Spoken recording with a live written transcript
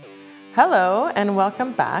Hello, and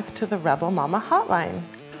welcome back to the Rebel Mama Hotline.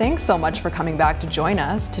 Thanks so much for coming back to join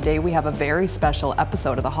us. Today we have a very special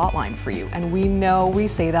episode of the Hotline for you. And we know we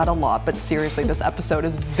say that a lot, but seriously, this episode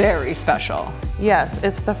is very special. Yes,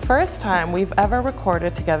 it's the first time we've ever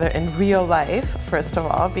recorded together in real life, first of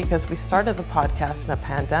all, because we started the podcast in a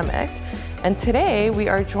pandemic. And today we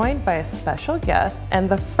are joined by a special guest and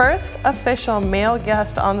the first official male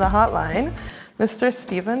guest on the Hotline, Mr.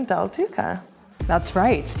 Stephen Del Duca. That's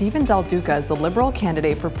right. Stephen Del Duca is the Liberal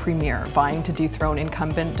candidate for Premier, vying to dethrone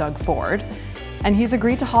incumbent Doug Ford. And he's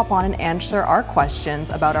agreed to hop on and answer our questions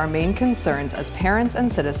about our main concerns as parents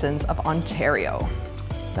and citizens of Ontario.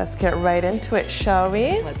 Let's get right into it, shall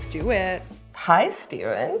we? Let's do it. Hi,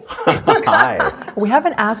 Stephen. Hi. We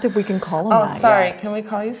haven't asked if we can call him that sorry. yet. Can we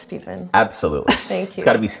call you Stephen? Absolutely. Thank you. It's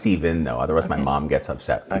got to be Steven, though. Otherwise, my mom gets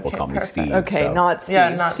upset. People call me perfect. Steve. Okay, so. not Steve. Yeah,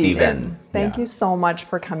 not Stephen. Thank Yeah. you so much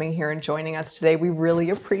for coming here and joining us today. We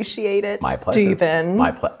really appreciate it. My pleasure. Stephen.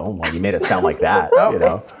 My pleasure. Oh, well, you made it sound like that, you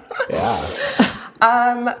know?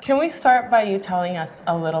 Yeah. Can we start by you telling us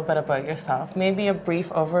a little bit about yourself? Maybe a brief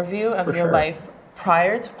overview of For your sure. life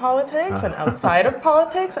prior to politics and outside of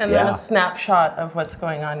politics, and then Yeah. a snapshot of what's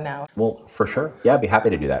going on now. Well, for sure. Yeah, I'd be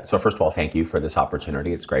happy to do that. So first of all, thank you for this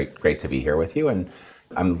opportunity. It's great to be here with you. And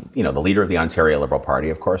I'm, the leader of the Ontario Liberal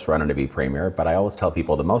Party, of course, running to be Premier. But I always tell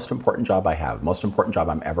people the most important job I have, most important job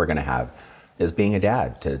I'm ever going to have, is being a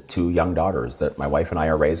dad to two young daughters that my wife and I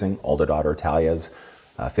are raising. Older daughter Talia's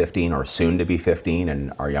 15 or soon to be 15,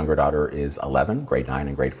 and our younger daughter is 11, grade 9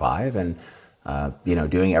 and grade 5. And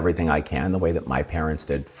doing everything I can the way that my parents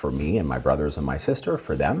did for me and my brothers and my sister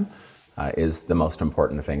for them is the most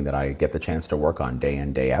important thing that I get the chance to work on day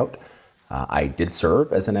in, day out. I did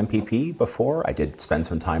serve as an MPP before. I did spend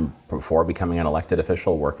some time before becoming an elected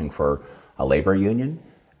official working for a labor union.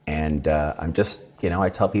 And I'm just, I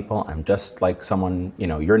tell people I'm just like someone,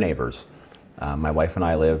 your neighbors. My wife and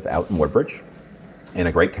I live out in Woodbridge in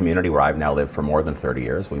a great community where I've now lived for more than 30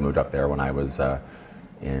 years. We moved up there when I was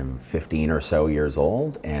 15 or so years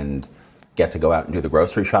old, and get to go out and do the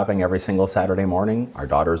grocery shopping every single Saturday morning. Our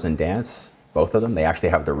daughter's in dance, both of them. They actually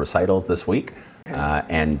have their recitals this week.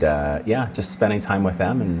 Just spending time with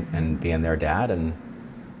them and being their dad, and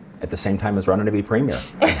at the same time as running to be Premier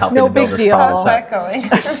and helping No to build big this deal. How's province that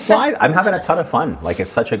up. going? Well, I'm having a ton of fun. Like,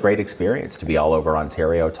 it's such a great experience to be all over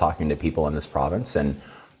Ontario talking to people in this province. And,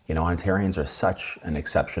 Ontarians are such an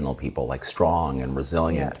exceptional people, like strong and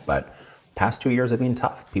resilient. Yes. But past 2 years have been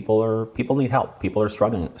tough. People need help. People are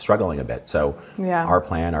struggling a bit. So Yeah. our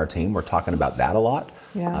plan, our team, we're talking about that a lot.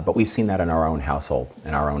 Yeah. But we've seen that in our own household,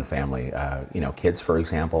 in our own family. Kids, for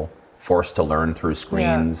example, forced to learn through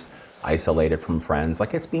screens, isolated from friends.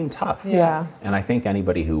 Like, it's been tough. Yeah. And I think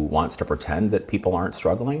anybody who wants to pretend that people aren't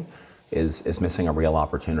struggling is missing a real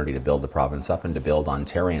opportunity to build the province up and to build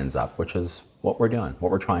Ontarians up, which is what we're doing,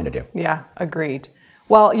 what we're trying to do. Yeah, agreed.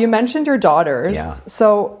 Well, you mentioned your daughters. Yeah.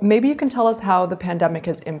 So maybe you can tell us how the pandemic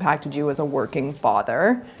has impacted you as a working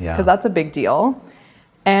father, Yeah. because that's a big deal.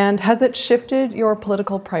 And has it shifted your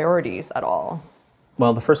political priorities at all?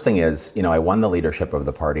 Well, the first thing is, I won the leadership of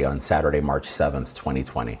the party on Saturday, March 7th,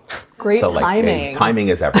 2020. Great timing. Timing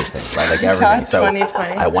is everything, right? Like everything. Yeah, So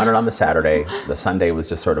 2020. I won it on the Saturday. The Sunday was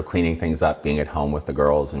just sort of cleaning things up, being at home with the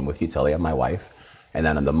girls and with Utilia, my wife. And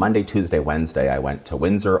then on the Monday, Tuesday, Wednesday, I went to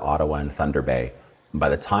Windsor, Ottawa, and Thunder Bay. And by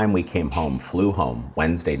the time we flew home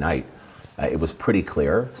Wednesday night, it was pretty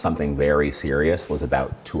clear something very serious was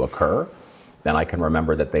about to occur. Then I can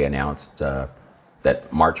remember that they announced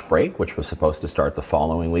that March break, which was supposed to start the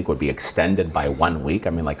following week, would be extended by 1 week.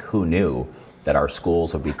 I mean, like, who knew that our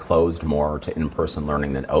schools would be closed more to in-person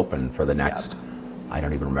learning than open for the next, I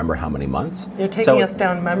don't even remember how many months. You're taking us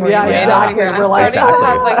down memory Yeah, lane exactly. over here. We're I'm like- starting to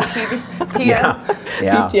have like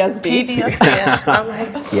Yeah. PTSD. I'm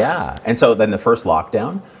like, Yeah. And so then the first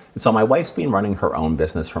lockdown. And so my wife's been running her own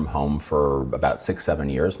business from home for about 6-7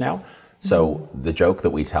 years now. So the joke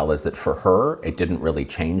that we tell is that for her, it didn't really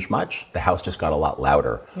change much. The house just got a lot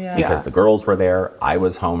louder Yeah. because Yeah. the girls were there. I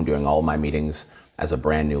was home doing all my meetings as a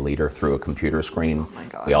brand new leader through a computer screen. Oh my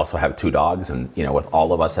God. We also have 2 dogs, and with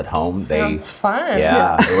all of us at home, sounds fun.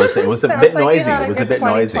 Yeah, it was a Sounds bit like you noisy. had It was a good bit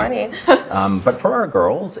noisy. 2020. But for our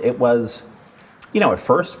girls, it was, at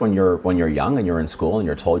first when you're young and you're in school and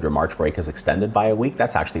you're told your March break is extended by a week,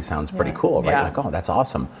 that actually sounds pretty cool, right? Yeah. Like, oh, that's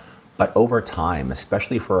awesome. But over time,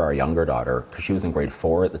 especially for our younger daughter, because she was in grade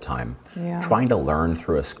 4 at the time, Yeah. trying to learn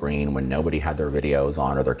through a screen when nobody had their videos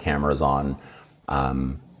on or their cameras on,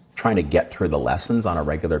 trying to get through the lessons on a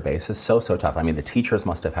regular basis, so tough. I mean, the teachers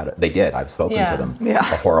must have had, they did, I've spoken Yeah. to them, Yeah.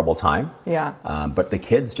 a horrible time. Yeah. But the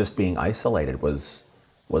kids just being isolated was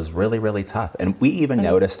was really, really tough. And we even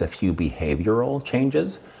noticed a few behavioral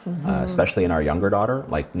changes, especially in our younger daughter,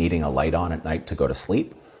 like needing a light on at night to go to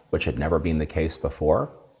sleep, which had never been the case before,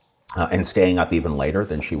 and staying up even later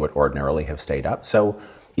than she would ordinarily have stayed up. So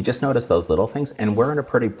you just notice those little things. And we're in a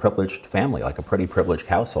pretty privileged family, like a pretty privileged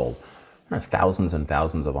household. There are thousands and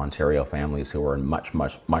thousands of Ontario families who are in much,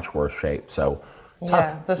 much, much worse shape. So tough,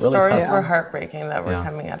 Yeah, the really stories tough. were heartbreaking that were Yeah.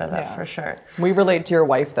 coming out of that for sure. We relate to your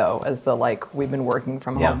wife though, as the like, we've been working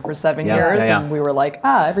from Yeah. home for 7 Yeah, years, yeah, yeah. and we were like,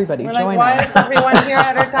 everybody We're join like, why us. is everyone here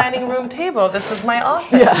at our dining room table? This is my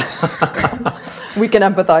office. We can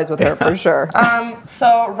empathize with her for sure.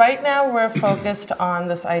 So right now we're focused on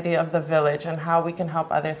this idea of the village and how we can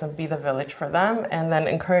help others and be the village for them, and then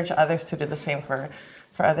encourage others to do the same for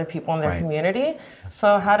other people in their Right. community.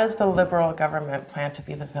 So how does the Liberal government plan to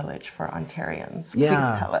be the village for Ontarians? Yeah.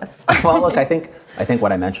 Please tell us. Well, look, I think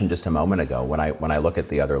what I mentioned just a moment ago, when I look at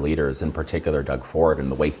the other leaders, in particular Doug Ford,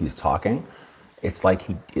 and the way he's talking, it's like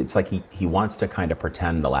he wants to kind of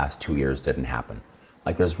pretend the last 2 years didn't happen.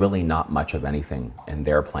 Like there's really not much of anything in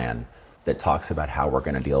their plan that talks about how we're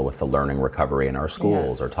going to deal with the learning recovery in our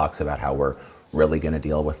schools, or talks about how we're really going to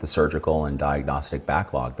deal with the surgical and diagnostic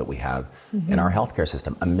backlog that we have in our healthcare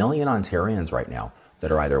system. 1 million Ontarians right now that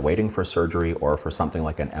are either waiting for surgery or for something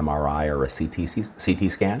like an MRI or a CT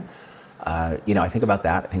scan. I think about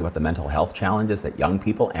that. I think about the mental health challenges that young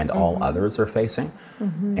people and all others are facing.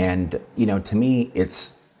 And to me,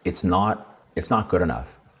 it's not good enough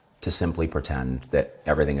to simply pretend that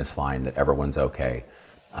everything is fine, that everyone's okay.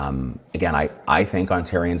 Again, I think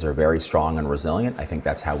Ontarians are very strong and resilient. I think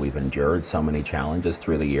that's how we've endured so many challenges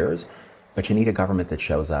through the years. But you need a government that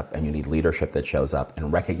shows up, and you need leadership that shows up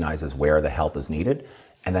and recognizes where the help is needed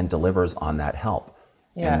and then delivers on that help.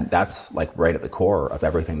 Yeah. And that's like right at the core of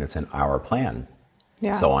everything that's in our plan.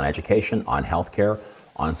 Yeah. So on education, on healthcare,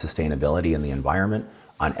 on sustainability and the environment,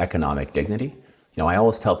 on economic dignity. I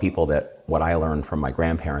always tell people that what I learned from my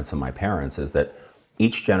grandparents and my parents is that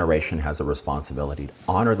each generation has a responsibility to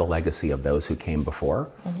honor the legacy of those who came before,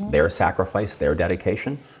 their sacrifice, their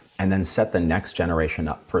dedication, and then set the next generation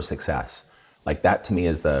up for success. Like that to me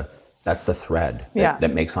is that's the thread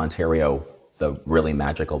that makes Ontario the really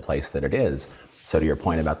magical place that it is. So to your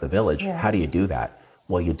point about the village, how do you do that?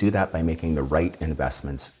 Well, you do that by making the right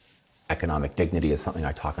investments. Economic dignity is something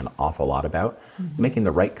I talk an awful lot about. Making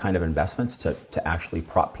the right kind of investments to actually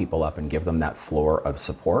prop people up and give them that floor of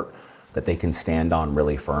support that they can stand on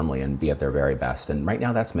really firmly and be at their very best. And right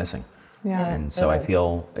now that's missing. Yeah. And so I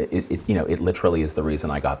feel it literally is the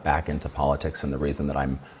reason I got back into politics and the reason that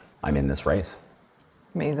I'm in this race.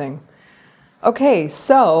 Amazing. Okay,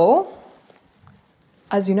 so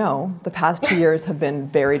as you know, the past 2 years have been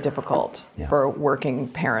very difficult for working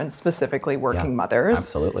parents, specifically working mothers.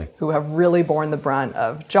 Absolutely. Who have really borne the brunt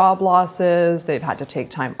of job losses. They've had to take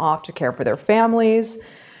time off to care for their families.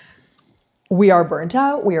 We are burnt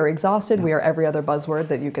out, we are exhausted, we are every other buzzword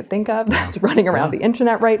that you could think of that's running around the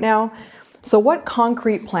internet right now. So what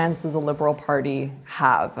concrete plans does the Liberal Party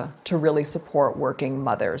have to really support working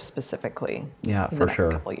mothers specifically in the next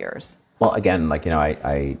couple of years? Well, again,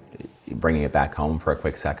 I bringing it back home for a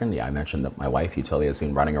quick second, I mentioned that my wife, Utilia, has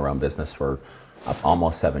been running her own business for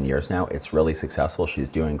almost 7 years now. It's really successful. She's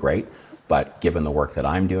doing great. But given the work that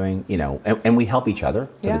I'm doing, and we help each other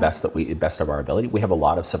to the best of our ability. We have a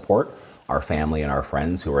lot of support, our family and our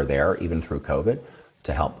friends who are there, even through COVID,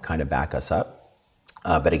 to help kind of back us up.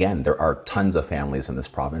 But again, there are tons of families in this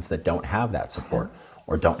province that don't have that support,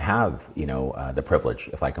 or don't have, the privilege,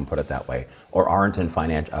 if I can put it that way, or aren't in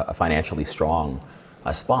a financially strong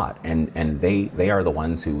spot. And they are the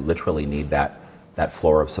ones who literally need that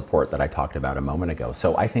floor of support that I talked about a moment ago.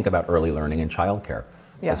 So I think about early learning and childcare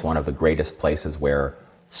as one of the greatest places where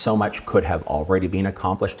so much could have already been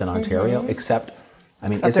accomplished in Ontario, except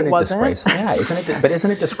isn't it disgraceful? Yeah,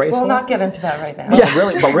 isn't it disgraceful? We'll not get into that right now.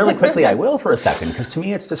 But really quickly, I will for a second, because to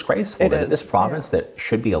me it's disgraceful that this province that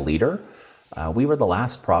should be a leader, we were the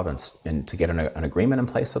last province to get an agreement in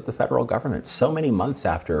place with the federal government. So many months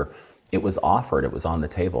after it was offered, it was on the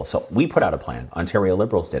table. So we put out a plan, Ontario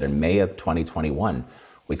Liberals did, in May of 2021.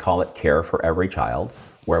 We call it Care for Every Child,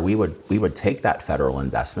 where we would take that federal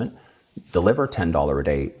investment, deliver $10 a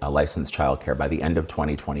day licensed childcare by the end of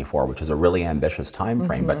 2024, which is a really ambitious time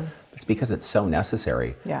frame, but it's because it's so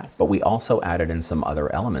necessary. Yes. But we also added in some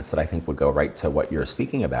other elements that I think would go right to what you're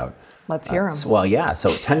speaking about. Let's hear them. So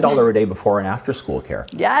 $10 a day before and after school care.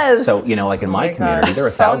 Yes. So, like in my community, there are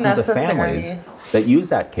So thousands of necessary. families that use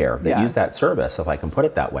that care, that use that service, if I can put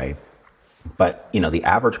it that way. But, the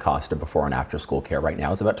average cost of before and after school care right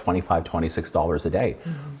now is about $25, $26 a day.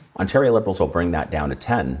 Ontario Liberals will bring that down to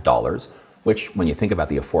 $10 which when you think about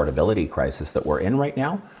the affordability crisis that we're in right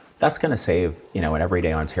now, that's going to save, an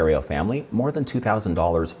everyday Ontario family more than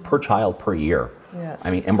 $2,000 per child per year. Yeah.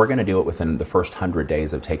 I mean, and we're going to do it within the first 100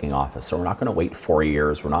 days of taking office. So we're not going to wait 4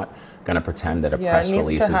 years. We're not going to pretend that a press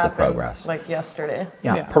release is the progress. Like yesterday.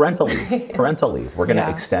 Yeah. Parental leave. We're going to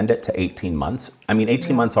extend it to 18 months. I mean,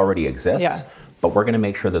 18 months already exists, but we're going to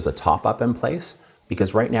make sure there's a top up in place,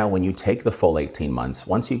 because right now when you take the full 18 months,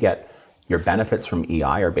 once you get your benefits from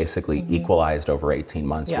EI are basically equalized over 18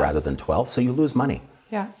 months rather than 12, so you lose money.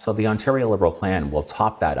 Yeah. So the Ontario Liberal plan will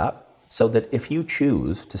top that up so that if you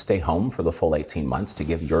choose to stay home for the full 18 months to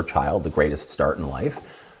give your child the greatest start in life,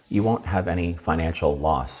 you won't have any financial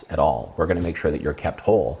loss at all. We're going to make sure that you're kept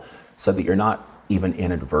whole so that you're not even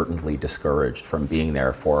inadvertently discouraged from being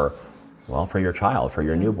there for your child, for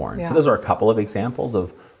your newborn. Yeah. So those are a couple of examples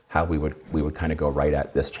of how we would kind of go right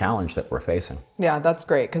at this challenge that we're facing. Yeah, that's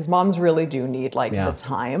great, because moms really do need the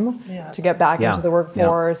time to get back into the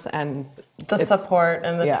workforce and the support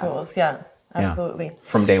and the tools. Yeah, absolutely. Yeah.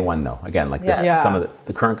 From day one, though, again, like this, some of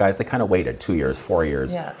the current guys, they kind of waited 2 years, 4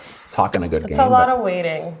 years, talking a good game. It's a lot of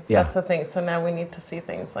waiting. That's the thing. So now we need to see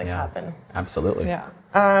things happen. Absolutely. Yeah.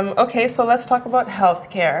 Okay, so let's talk about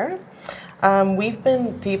healthcare. We've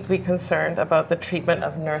been deeply concerned about the treatment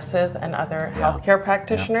of nurses and other healthcare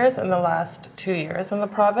practitioners in the last 2 years in the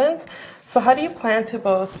province. So how do you plan to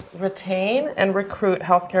both retain and recruit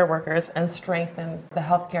healthcare workers and strengthen the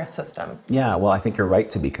healthcare system? Yeah, well, I think you're right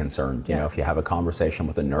to be concerned. You know, if you have a conversation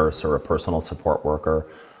with a nurse or a personal support worker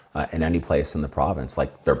in any place in the province,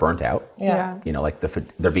 like they're burnt out. Yeah. You know, like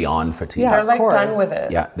they're beyond fatigue. They're like done with it.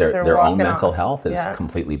 Yeah, their own mental health is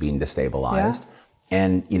completely being destabilized.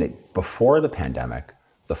 And before the pandemic,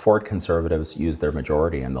 the Ford Conservatives used their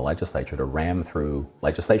majority in the legislature to ram through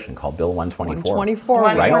legislation called Bill 124. 124,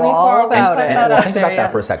 right? All about it. And think about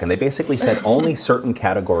that for a second. They basically said only certain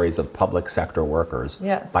categories of public sector workers,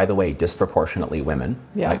 by the way, disproportionately women,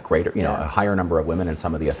 like greater, a higher number of women in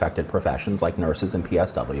some of the affected professions like nurses and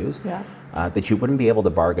PSWs, that you wouldn't be able to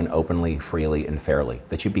bargain openly, freely, and fairly,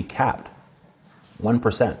 that you'd be capped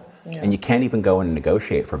 1%. And you can't even go and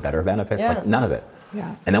negotiate for better benefits, like none of it.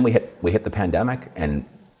 Yeah. And then we hit the pandemic, and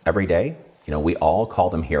every day, we all call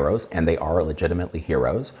them heroes, and they are legitimately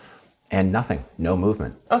heroes, and nothing, no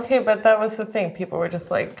movement. Okay, but that was the thing. People were just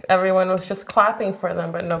everyone was just clapping for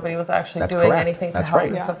them, but nobody was actually doing anything to help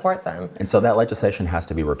and support them. And so that legislation has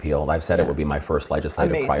to be repealed. I've said it would be my first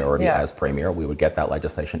legislative priority as Premier. We would get that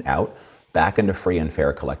legislation out, back into free and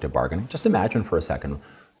fair collective bargaining. Just imagine for a second,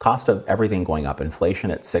 cost of everything going up,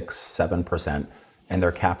 inflation at 6-7%, and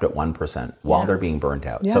they're capped at 1% while they're being burnt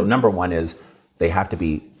out. So number one is they have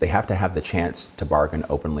to have the chance to bargain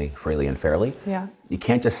openly, freely, and fairly. Yeah. You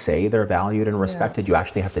can't just say they're valued and respected. You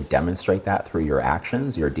actually have to demonstrate that through your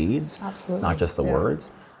actions, your deeds, not just the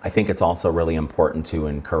words. I think it's also really important to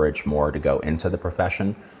encourage more to go into the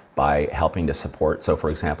profession by helping to support. So for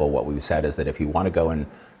example, what we've said is that if you want to go in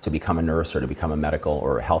to become a nurse or to become a medical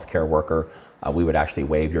or a healthcare worker, we would actually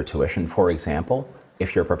waive your tuition. For example,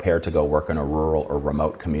 if you're prepared to go work in a rural or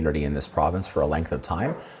remote community in this province for a length of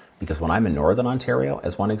time. Because when I'm in Northern Ontario,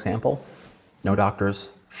 as one example, no doctors,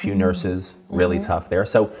 few nurses, really tough there.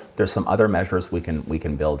 So there's some other measures we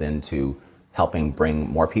can build into helping bring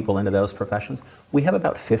more people into those professions. We have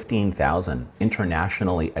about 15,000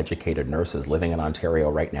 internationally educated nurses living in Ontario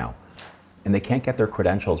right now, and they can't get their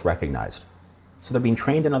credentials recognized. So they're being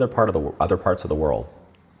trained in other parts of the world.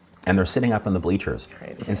 And they're sitting up in the bleachers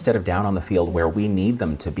instead of down on the field where we need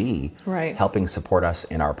them to be, helping support us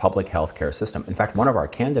in our public health care system. In fact, one of our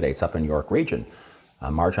candidates up in York Region,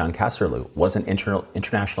 Marjan Kasserlu, was an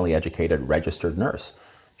internationally educated registered nurse.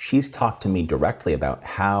 She's talked to me directly about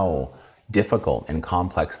how difficult and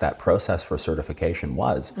complex that process for certification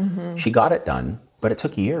was. She got it done, but it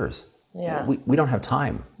took years. We don't have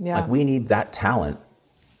time. Like, we need that talent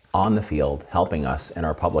on the field helping us in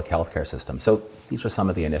our public healthcare system. So these are some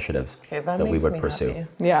of the initiatives that we would pursue.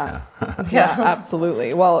 Happy. Yeah,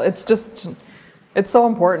 absolutely. Well, it's so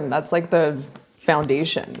important. That's like the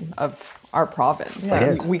foundation of our province.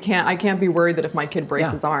 I can't be worried that if my kid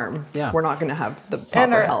breaks his arm, we're not going to have the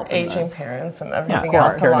proper help. And our aging parents and everything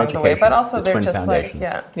else along the way. But also they're just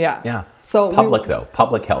So public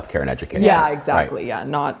healthcare and education. Yeah, exactly. Right.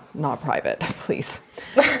 Yeah, not private, please.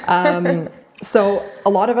 So a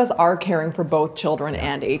lot of us are caring for both children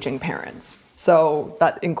and aging parents. So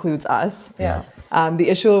that includes us. Yes. The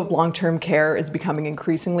issue of long-term care is becoming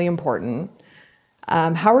increasingly important.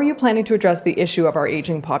 How are you planning to address the issue of our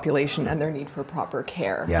aging population and their need for proper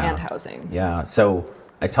care and housing? Yeah, so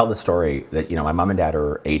I tell the story that, my mom and dad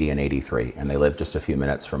are 80 and 83, and they live just a few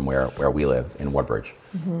minutes from where we live in Woodbridge.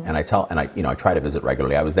 And I try to visit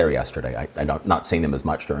regularly. I was there yesterday. I'm not seeing them as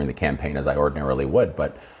much during the campaign as I ordinarily would,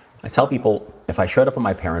 but I tell people, if I showed up at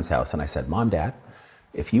my parents' house and I said, Mom, Dad,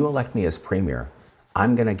 if you elect me as premier,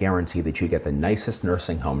 I'm going to guarantee that you get the nicest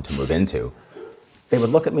nursing home to move into. They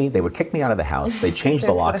would look at me, they would kick me out of the house, they'd change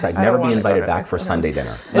the locks, I'd never be invited back for Sunday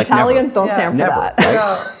dinner. Like, Italians don't stand for that.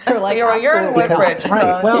 Right? They're like, you're in Woodbridge.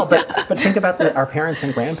 Right, well, but think about our parents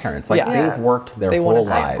and grandparents. Like, they've worked their whole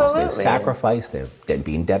lives. Absolutely. They've sacrificed, they've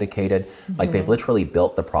been dedicated. Like, they've literally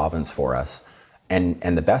built the province for us.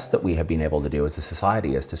 And the best that we have been able to do as a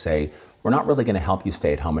society is to say, we're not really going to help you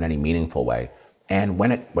stay at home in any meaningful way. And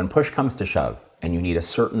when push comes to shove and you need a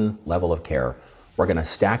certain level of care, we're going to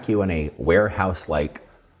stack you in a warehouse-like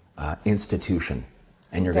institution,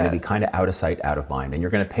 and you're going to be kind of out of sight, out of mind, and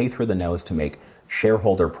you're going to pay through the nose to make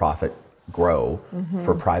shareholder profit grow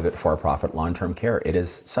for private, for-profit, long-term care. It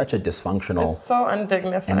is such a dysfunctional... It's so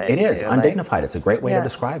undignified. And it is undignified. It's a great way to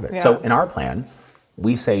describe it. So in our plan,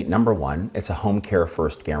 we say, number one, it's a home care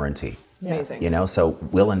first guarantee. Amazing. So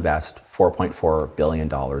we'll invest $4.4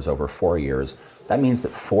 billion over 4 years. That means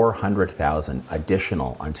that 400,000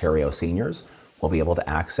 additional Ontario seniors will be able to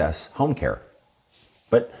access home care.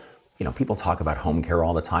 But, people talk about home care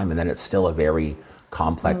all the time, and then it's still a very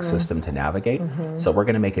complex system to navigate. So we're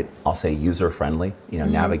going to make it, I'll say, user-friendly,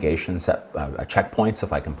 navigation, set checkpoints,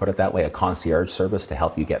 if I can put it that way, a concierge service to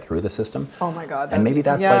help you get through the system. Oh my God. And maybe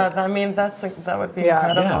that's that would be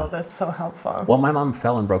incredible. Yeah. That's so helpful. Well, my mom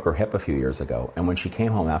fell and broke her hip a few years ago, and when she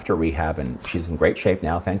came home after rehab, and she's in great shape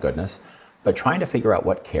now, thank goodness, but trying to figure out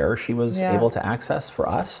what care she was able to access for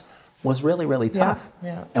us was really, really tough.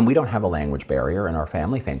 And we don't have a language barrier in our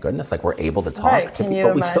family, thank goodness. Like, we're able to talk to people,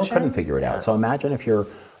 but we still couldn't figure it out. So imagine if you're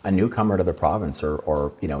a newcomer to the province,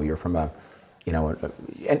 or you're from in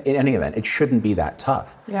any event, it shouldn't be that tough.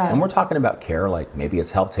 And we're talking about care like maybe it's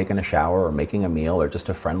help taking a shower or making a meal or just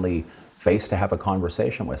a friendly face to have a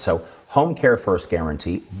conversation with. So home care first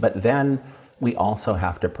guarantee, but then we also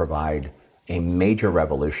have to provide a major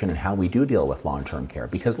revolution in how we do deal with long-term care.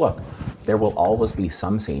 Because look, there will always be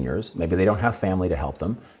some seniors, maybe they don't have family to help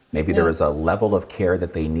them, maybe there is a level of care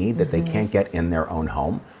that they need that they can't get in their own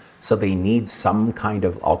home. So they need some kind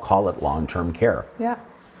of, I'll call it long-term care.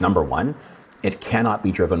 Number one, it cannot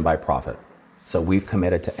be driven by profit. So we've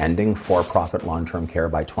committed to ending for-profit long-term care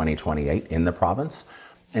by 2028 in the province.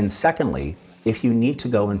 And secondly, if you need to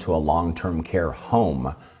go into a long-term care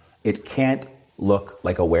home, it can't look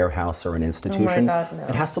like a warehouse or an institution. Oh my God, no.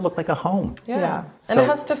 It has to look like a home. And So it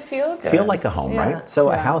has to feel good. Feel like a home, right? So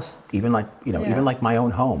a house, even like even like my own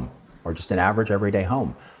home, or just an average everyday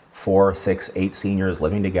home, 4, 6, 8 seniors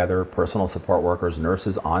living together, personal support workers,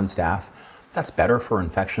 nurses on staff. That's better for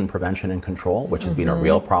infection prevention and control, which has been a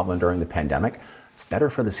real problem during the pandemic. It's better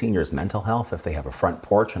for the seniors' mental health if they have a front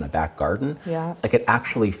porch and a back garden. Like, it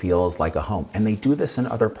actually feels like a home. And they do this in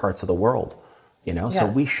other parts of the world. So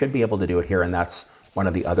we should be able to do it here, and that's one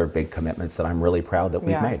of the other big commitments that I'm really proud that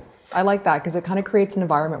we've made. I like that, because it kind of creates an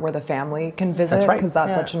environment where the family can visit, because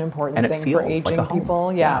that's such an important thing for aging like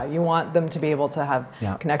people. You want them to be able to have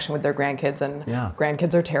connection with their grandkids, and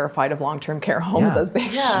grandkids are terrified of long-term care homes as they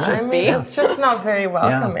should be. It's just not very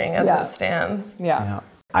welcoming as it stands.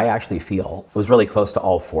 I actually feel it was really close to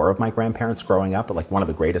all 4 of my grandparents growing up, but like one of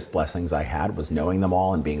the greatest blessings I had was knowing them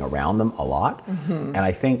all and being around them a lot. And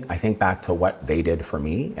I think back to what they did for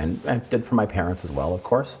me, and did for my parents as well, of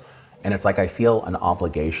course. And it's like I feel an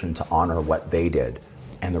obligation to honor what they did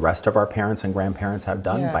and the rest of our parents and grandparents have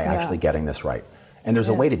done by actually getting this right. And there's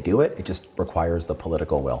a way to do it. It just requires the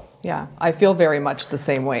political will. I feel very much the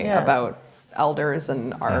same way about elders,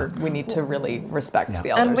 and we need to really respect the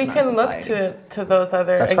elders. And we can look to those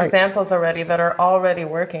other examples already that are already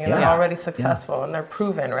working and are already successful and they're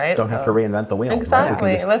proven, right? Don't have to reinvent the wheel.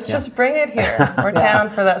 Exactly. Let's just bring it here. We're down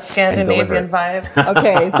for that Scandinavian vibe.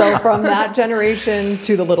 Okay, so from that generation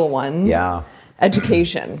to the little ones,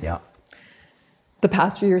 education. The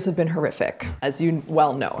past few years have been horrific, as you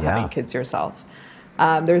well know, having kids yourself.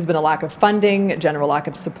 There's been a lack of funding, general lack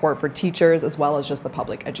of support for teachers, as well as just the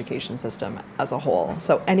public education system as a whole.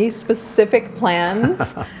 So any specific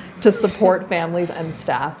plans to support families and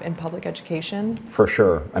staff in public education? For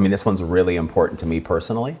sure. I mean, this one's really important to me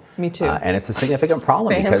personally. Me too. And it's a significant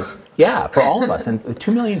problem because, for all of us, and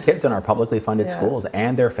 2 million kids in our publicly funded schools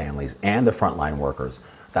and their families and the frontline workers.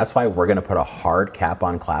 That's why we're going to put a hard cap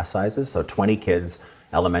on class sizes, so 20 kids,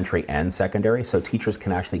 elementary and secondary, so teachers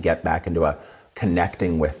can actually get back into a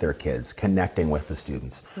connecting with their kids, connecting with the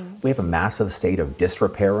students. We have a massive state of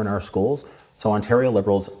disrepair in our schools. So Ontario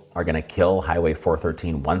Liberals are going to kill Highway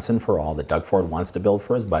 413 once and for all that Doug Ford wants to build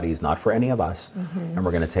for his buddies, not for any of us. And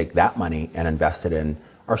we're going to take that money and invest it in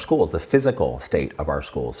our schools, the physical state of our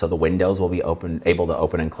schools. So the windows will be able to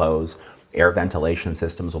open and close. Air ventilation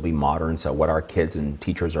systems will be modern, so what our kids and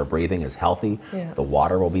teachers are breathing is healthy. The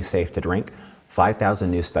water will be safe to drink. 5,000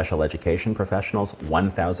 new special education professionals,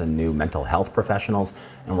 1,000 new mental health professionals,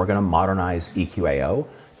 and we're going to modernize EQAO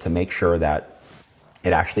to make sure that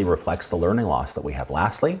it actually reflects the learning loss that we have.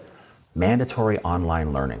 Lastly, mandatory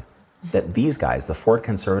online learning that these guys, the Ford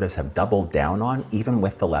Conservatives, have doubled down on, even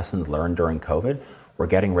with the lessons learned during COVID. We're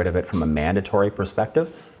getting rid of it from a mandatory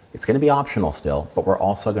perspective. It's going to be optional still, but we're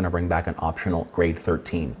also going to bring back an optional grade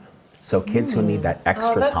 13. So kids who need that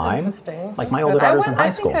extra time, like my older daughter's in high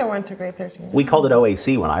school. I think I went to grade 13. We called it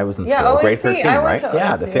OAC when I was in school, OAC, grade 13, right?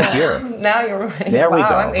 Yeah, the fifth year. Now you're right. There we go.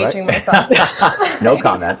 I'm aging myself. No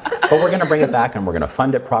comment. But we're going to bring it back and we're going to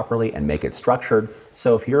fund it properly and make it structured.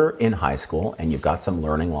 So if you're in high school and you've got some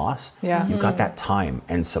learning loss, you've got that time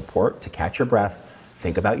and support to catch your breath,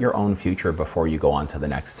 think about your own future before you go on to the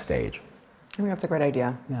next stage. I think that's a great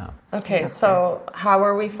idea. Yeah. Okay, so how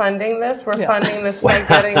are we funding this? We're funding this by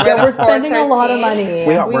getting rid of we're spending a lot of money.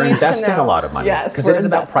 We're investing a lot of money. Yes, because it is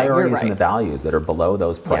about investing. priorities You're and the values that are below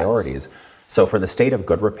those priorities. So for the state of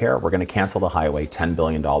good repair, we're going to cancel the highway $10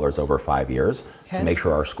 billion over 5 years to make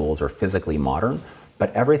sure our schools are physically modern.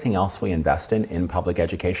 But everything else we invest in public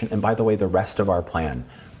education, and by the way, the rest of our plan,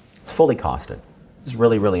 it's fully costed. It's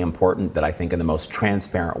really, really important that I think in the most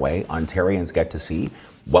transparent way, Ontarians get to see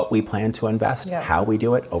what we plan to invest, how we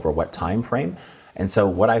do it, over what time frame. And so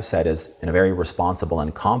what I've said is, in a very responsible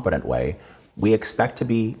and competent way, we expect to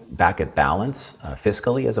be back at balance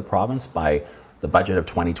fiscally as a province by the budget of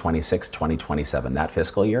 2026-2027, that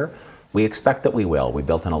fiscal year. We expect that we will. We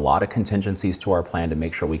built in a lot of contingencies to our plan to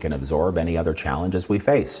make sure we can absorb any other challenges we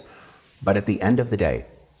face. But at the end of the day,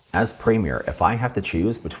 as Premier, if I have to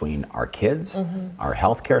choose between our kids, our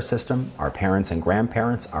healthcare system, our parents and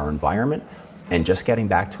grandparents, our environment, and just getting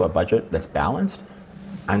back to a budget that's balanced,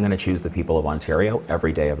 I'm going to choose the people of Ontario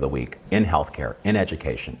every day of the week, in healthcare, in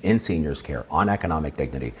education, in seniors care, on economic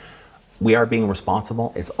dignity. We are being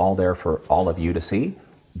responsible. It's all there for all of you to see.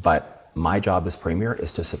 But my job as Premier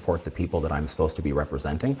is to support the people that I'm supposed to be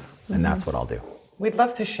representing, and that's what I'll do. We'd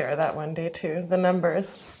love to share that one day too, the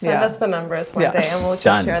numbers. Send us the numbers one day and we'll just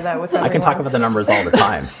Done. share that with everyone. I can talk about the numbers all the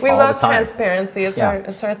time. We love transparency. It's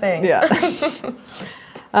our thing. Yeah.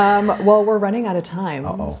 Well, we're running out of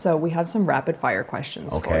time, so we have some rapid fire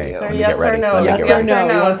questions for you. They're yes or no. Yes or no.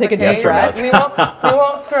 You want to take a deep breath? We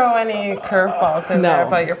won't throw any curveballs in there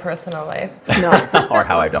about your personal life. No. Or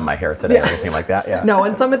how I've done my hair today, anything like that. Yeah. No,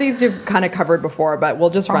 and some of these you've kind of covered before, but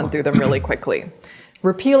we'll just run through them really quickly.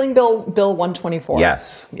 Repealing Bill 124.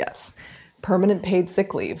 Yes. Yes. Permanent paid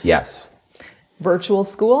sick leave. Yes. Virtual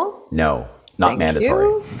school. No, not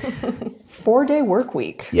mandatory. 4-day work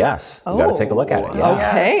week. Yes. You got to take a look at it. Yeah.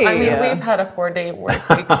 Okay. Yes. I mean, we've had a 4-day work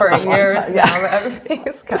week for years now.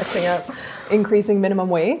 Everybody's catching up. Increasing minimum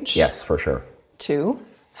wage. Yes, for sure. 2.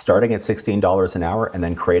 Starting at $16 an hour and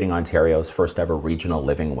then creating Ontario's first ever regional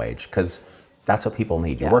living wage, because that's what people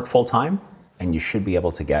need. You work full time and you should be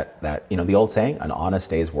able to get that, the old saying, an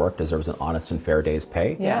honest day's work deserves an honest and fair day's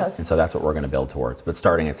pay. Yes. And so that's what we're going to build towards, but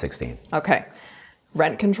starting at 16. Okay.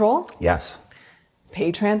 Rent control. Yes.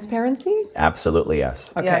 Pay transparency. Absolutely,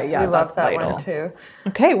 yes. Okay, yes, we love that vital. one too.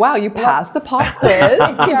 Okay, wow, you passed the pop quiz.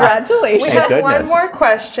 Congratulations. We have one more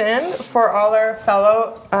question for all our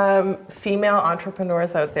fellow female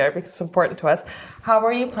entrepreneurs out there, because it's important to us. How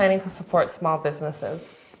are you planning to support small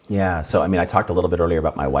businesses? Yeah, so I talked a little bit earlier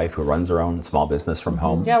about my wife who runs her own small business from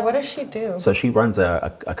home. Yeah, what does she do? So she runs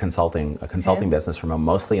a consulting business from home,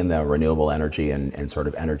 mostly in the renewable energy and sort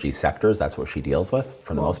of energy sectors. That's what she deals with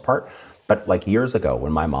for the most part. But like years ago,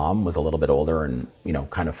 when my mom was a little bit older and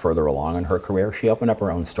kind of further along in her career, she opened up her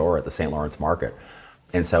own store at the St. Lawrence Market.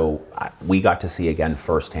 And so we got to see again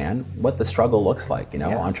firsthand what the struggle looks like.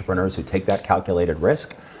 Entrepreneurs who take that calculated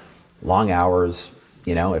risk, long hours.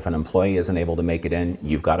 If an employee isn't able to make it in,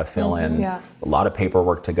 you've got to fill in a lot of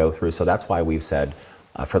paperwork to go through. So that's why we've said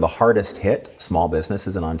for the hardest hit small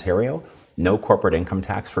businesses in Ontario, no corporate income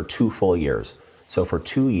tax for 2 full years. So for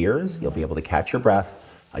 2 years, you'll be able to catch your breath.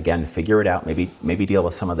 Again, figure it out. Maybe deal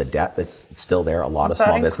with some of the debt that's still there. A lot of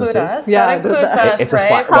small businesses. Us? Yeah, that includes us, it's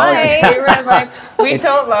right? We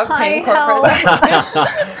don't love paying corporate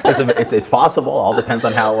taxes. It's possible. All depends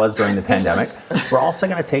on how it was during the pandemic. We're also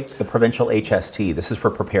going to take the provincial HST. This is for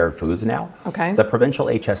prepared foods now. Okay. The provincial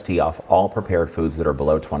HST off all prepared foods that are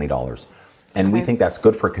below $20. And we think that's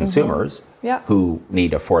good for consumers who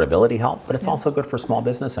need affordability help, but it's also good for small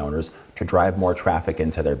business owners to drive more traffic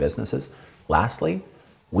into their businesses. Lastly,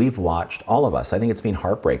 we've watched, all of us, I think it's been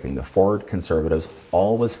heartbreaking, the Ford conservatives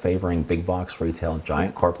always favoring big box retail,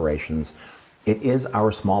 giant corporations. It is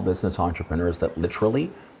our small business entrepreneurs that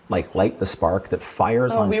literally light the spark that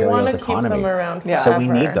fires Ontario's economy. Keep them around forever. So we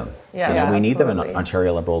need them. Yeah, we need them, and absolutely.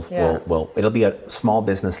 Ontario Liberals it'll be a small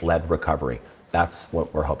business-led recovery. That's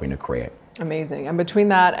what we're hoping to create. Amazing. And between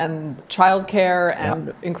that and childcare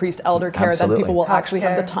and increased elder care, Absolutely. then people will actually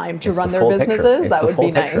have the Healthcare. time to It's run the their full picture. businesses. It's That the would full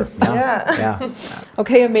be picture. nice. Yeah.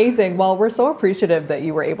 Okay, amazing. Well, we're so appreciative that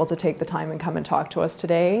you were able to take the time and come and talk to us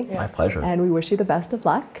today. My pleasure. And we wish you the best of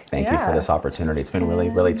luck. Thank you for this opportunity. It's been really,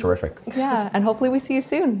 really terrific. Yeah, and hopefully we see you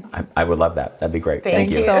soon. I would love that. That'd be great. Thank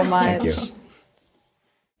Thank you so much. Thank you.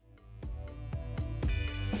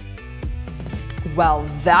 Well,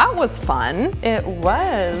 that was fun. It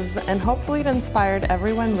was, and hopefully it inspired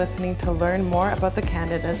everyone listening to learn more about the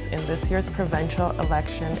candidates in this year's provincial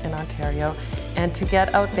election in Ontario and to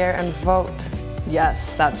get out there and vote.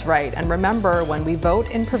 Yes, that's right. And remember, when we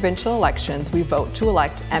vote in provincial elections, we vote to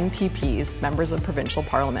elect MPPs, members of provincial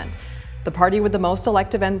parliament. The party with the most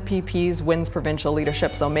elective MPPs wins provincial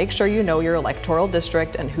leadership, so make sure you know your electoral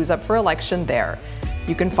district and who's up for election there.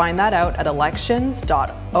 You can find that out at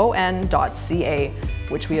elections.on.ca,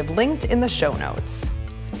 which we have linked in the show notes.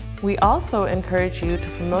 We also encourage you to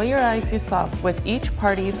familiarize yourself with each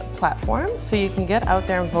party's platform so you can get out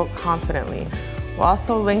there and vote confidently. We'll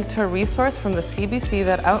also link to a resource from the CBC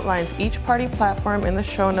that outlines each party platform in the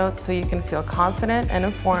show notes so you can feel confident and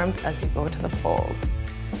informed as you go to the polls.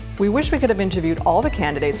 We wish we could have interviewed all the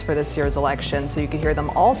candidates for this year's election so you could hear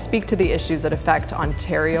them all speak to the issues that affect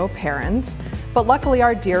Ontario parents. But luckily,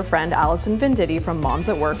 our dear friend Alison Venditti from Moms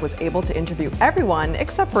at Work was able to interview everyone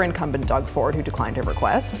except for incumbent Doug Ford, who declined her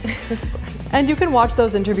request. And you can watch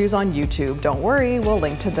those interviews on YouTube. Don't worry, we'll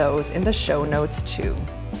link to those in the show notes too.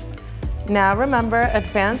 Now remember,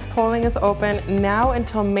 advanced polling is open now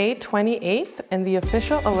until May 28th, and the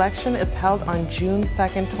official election is held on June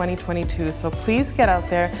 2nd, 2022. So please get out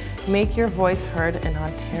there, make your voice heard in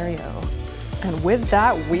Ontario. And with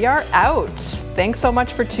that, we are out. Thanks so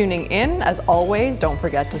much for tuning in. As always, don't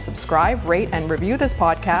forget to subscribe, rate, and review this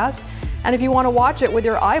podcast. And if you want to watch it with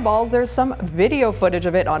your eyeballs, there's some video footage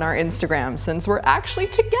of it on our Instagram, since we're actually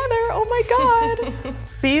together. Oh my God.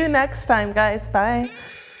 See you next time, guys. Bye.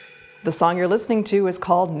 The song you're listening to is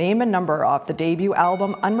called Name a Number off the debut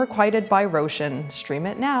album Unrequited by Roshan. Stream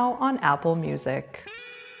it now on Apple Music.